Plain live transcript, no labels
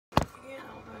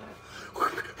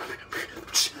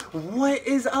What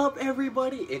is up,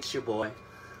 everybody? It's your boy,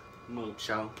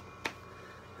 Mucho,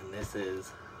 and this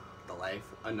is the life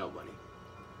of nobody.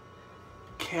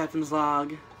 Captain's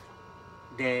log,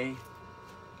 day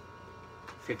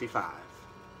 55.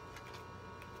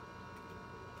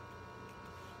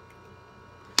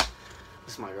 This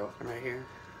is my girlfriend right here.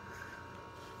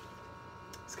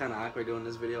 It's kind of awkward doing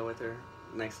this video with her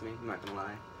next to me, I'm not gonna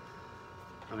lie.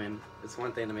 I mean, it's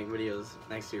one thing to make videos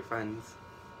next to your friends,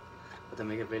 but to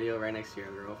make a video right next to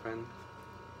your girlfriend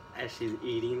as she's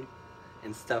eating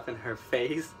and stuffing her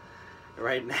face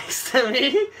right next to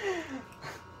me.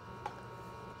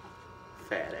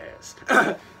 Fat ass.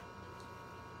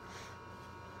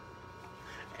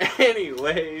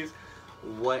 Anyways,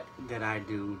 what did I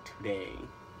do today?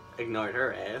 Ignored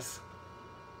her ass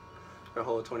for a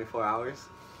whole 24 hours.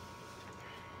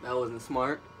 That wasn't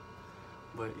smart,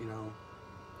 but you know,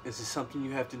 this is something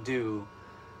you have to do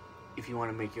if you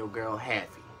want to make your girl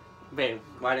happy. Babe,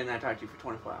 why didn't I talk to you for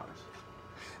 24 hours?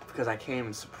 Because I came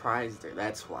and surprised her,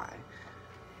 that's why.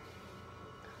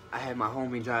 I had my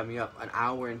homie drive me up 1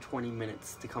 hour and 20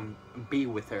 minutes to come be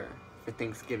with her for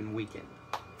Thanksgiving weekend.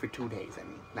 For 2 days, I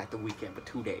mean. Not the weekend, but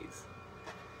 2 days.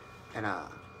 And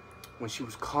when she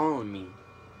was calling me,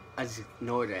 I just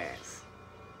ignored her ass.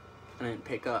 I didn't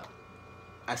pick up.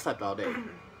 I slept all day.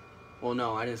 Well,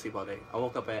 no, I didn't sleep all day. I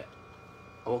woke up at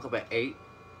 8.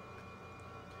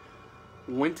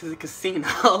 Went to the casino.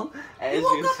 You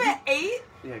woke up at 8?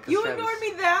 Yeah, because you ignored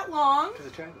me that long? Because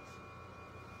of Travis.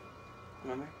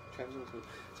 Remember? Travis was good.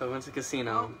 So I went to the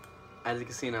casino. At the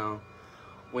casino,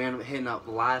 we ended up hitting up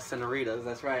live senoritas.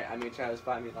 That's right. I mean, Travis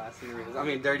bought me live senoritas. I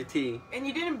mean, dirty tea. And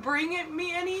you didn't bring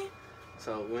me any?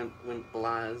 So we went to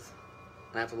Lies.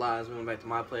 And after Lies, we went back to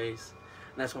my place.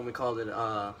 And that's when we called it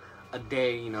a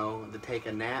day, you know, to take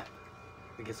a nap.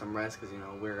 To get some rest, because, you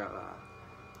know, we're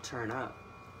turn up.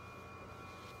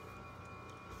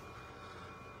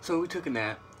 So we took a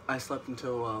nap. I slept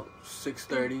until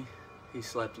 6:30. He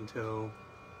slept until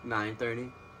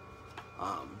 9:30.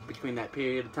 Between that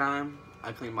period of time,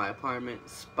 I cleaned my apartment,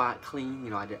 spot clean.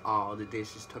 You know, I did all the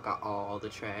dishes, took out all the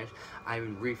trash. I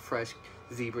even refreshed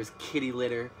Zebra's kitty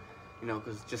litter. You know,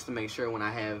 because just to make sure when I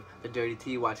have the dirty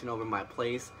tea watching over my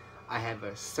place, I have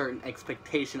a certain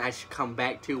expectation I should come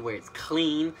back to where it's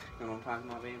clean. You know what I'm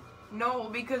talking about, babe? No,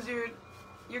 because your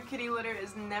kitty litter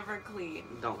is never clean.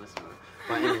 Don't listen to her.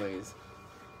 But anyways.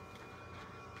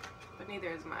 But neither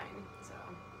is mine, so.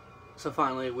 So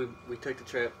finally, we took the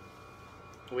trip.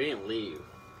 We didn't leave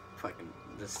fucking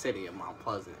the city of Mount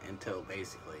Pleasant until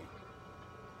basically,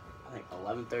 I think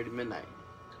 11:30 midnight.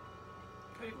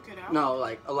 Couldn't get out? No,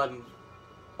 like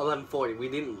 11:40.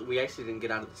 We actually didn't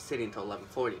get out of the city until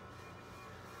 11:40.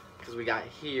 Because we got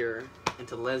here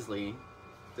into Leslie,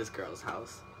 this girl's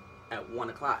house, at 1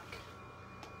 o'clock.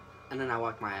 And then I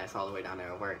walked my ass all the way down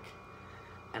there at work.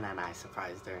 And then I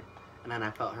surprised her. And then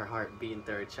I felt her heart beating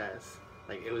through her chest.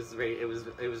 Like it was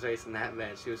racing that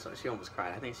bad. She almost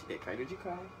cried. I think she did cry. Did you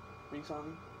cry when you saw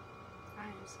me? I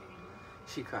didn't see her.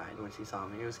 She cried when she saw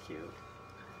me. It was cute.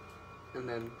 And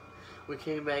then we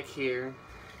came back here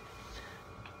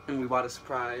and we bought a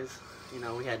surprise. You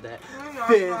know, we had that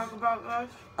talk about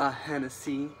this.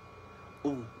 Hennessy.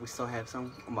 Ooh, we still have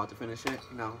some. I'm about to finish it.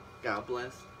 You know, God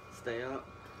bless. Stay up.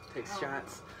 Take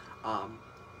shots.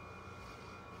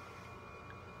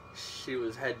 She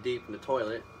was head deep in the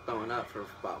toilet, throwing up for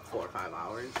about 4 or 5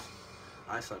 hours.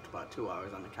 I slept about 2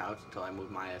 hours on the couch until I moved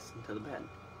my ass into the bed.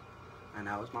 And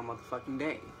that was my motherfucking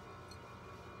day.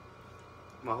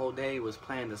 My whole day was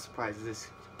planned to surprise this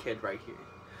kid right here.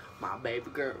 My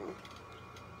baby girl. Oh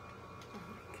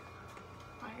my god.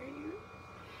 Why are you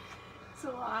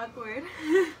so awkward?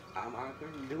 I'm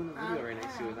awkward. Doing a video right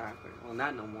next to you is awkward. Well,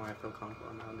 not no more. I feel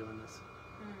comfortable now doing this.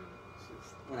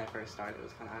 Just, when I first started, it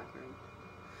was kind of awkward.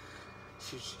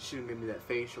 She would give me that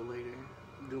facial later.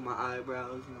 Do my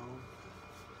eyebrows, you know.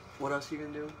 What else you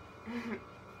gonna do?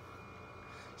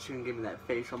 She gonna give me that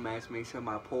facial mask, make sure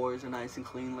my pores are nice and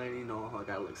clean later. You know, I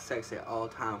gotta look sexy at all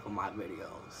time for my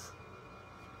videos.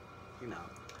 You know,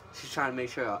 she's trying to make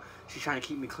sure, she's trying to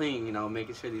keep me clean, you know,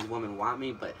 making sure these women want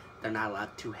me, but they're not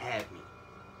allowed to have me.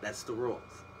 That's the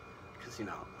rules. Because, you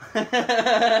know.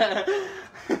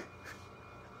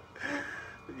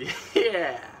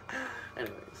 Yeah.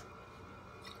 Anyways.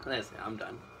 That's it. I'm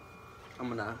done. I'm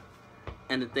gonna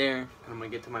end it there. And I'm gonna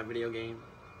get to my video game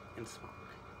and smoke.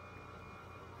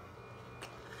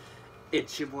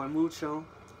 It's your boy Mucho,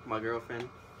 my girlfriend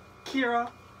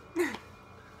Kira.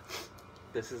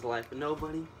 This is Life of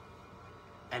Nobody.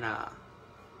 And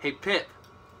hey Pip.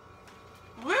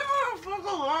 Leave me the fuck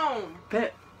alone.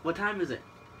 Pip, what time is it?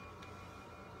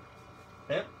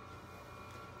 Pip?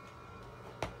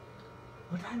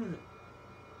 What time is it?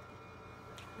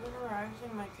 I'm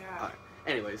harassing my cat. Alright.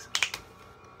 Anyways,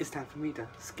 it's time for me to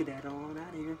skedaddle on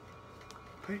out of here.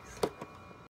 Peace.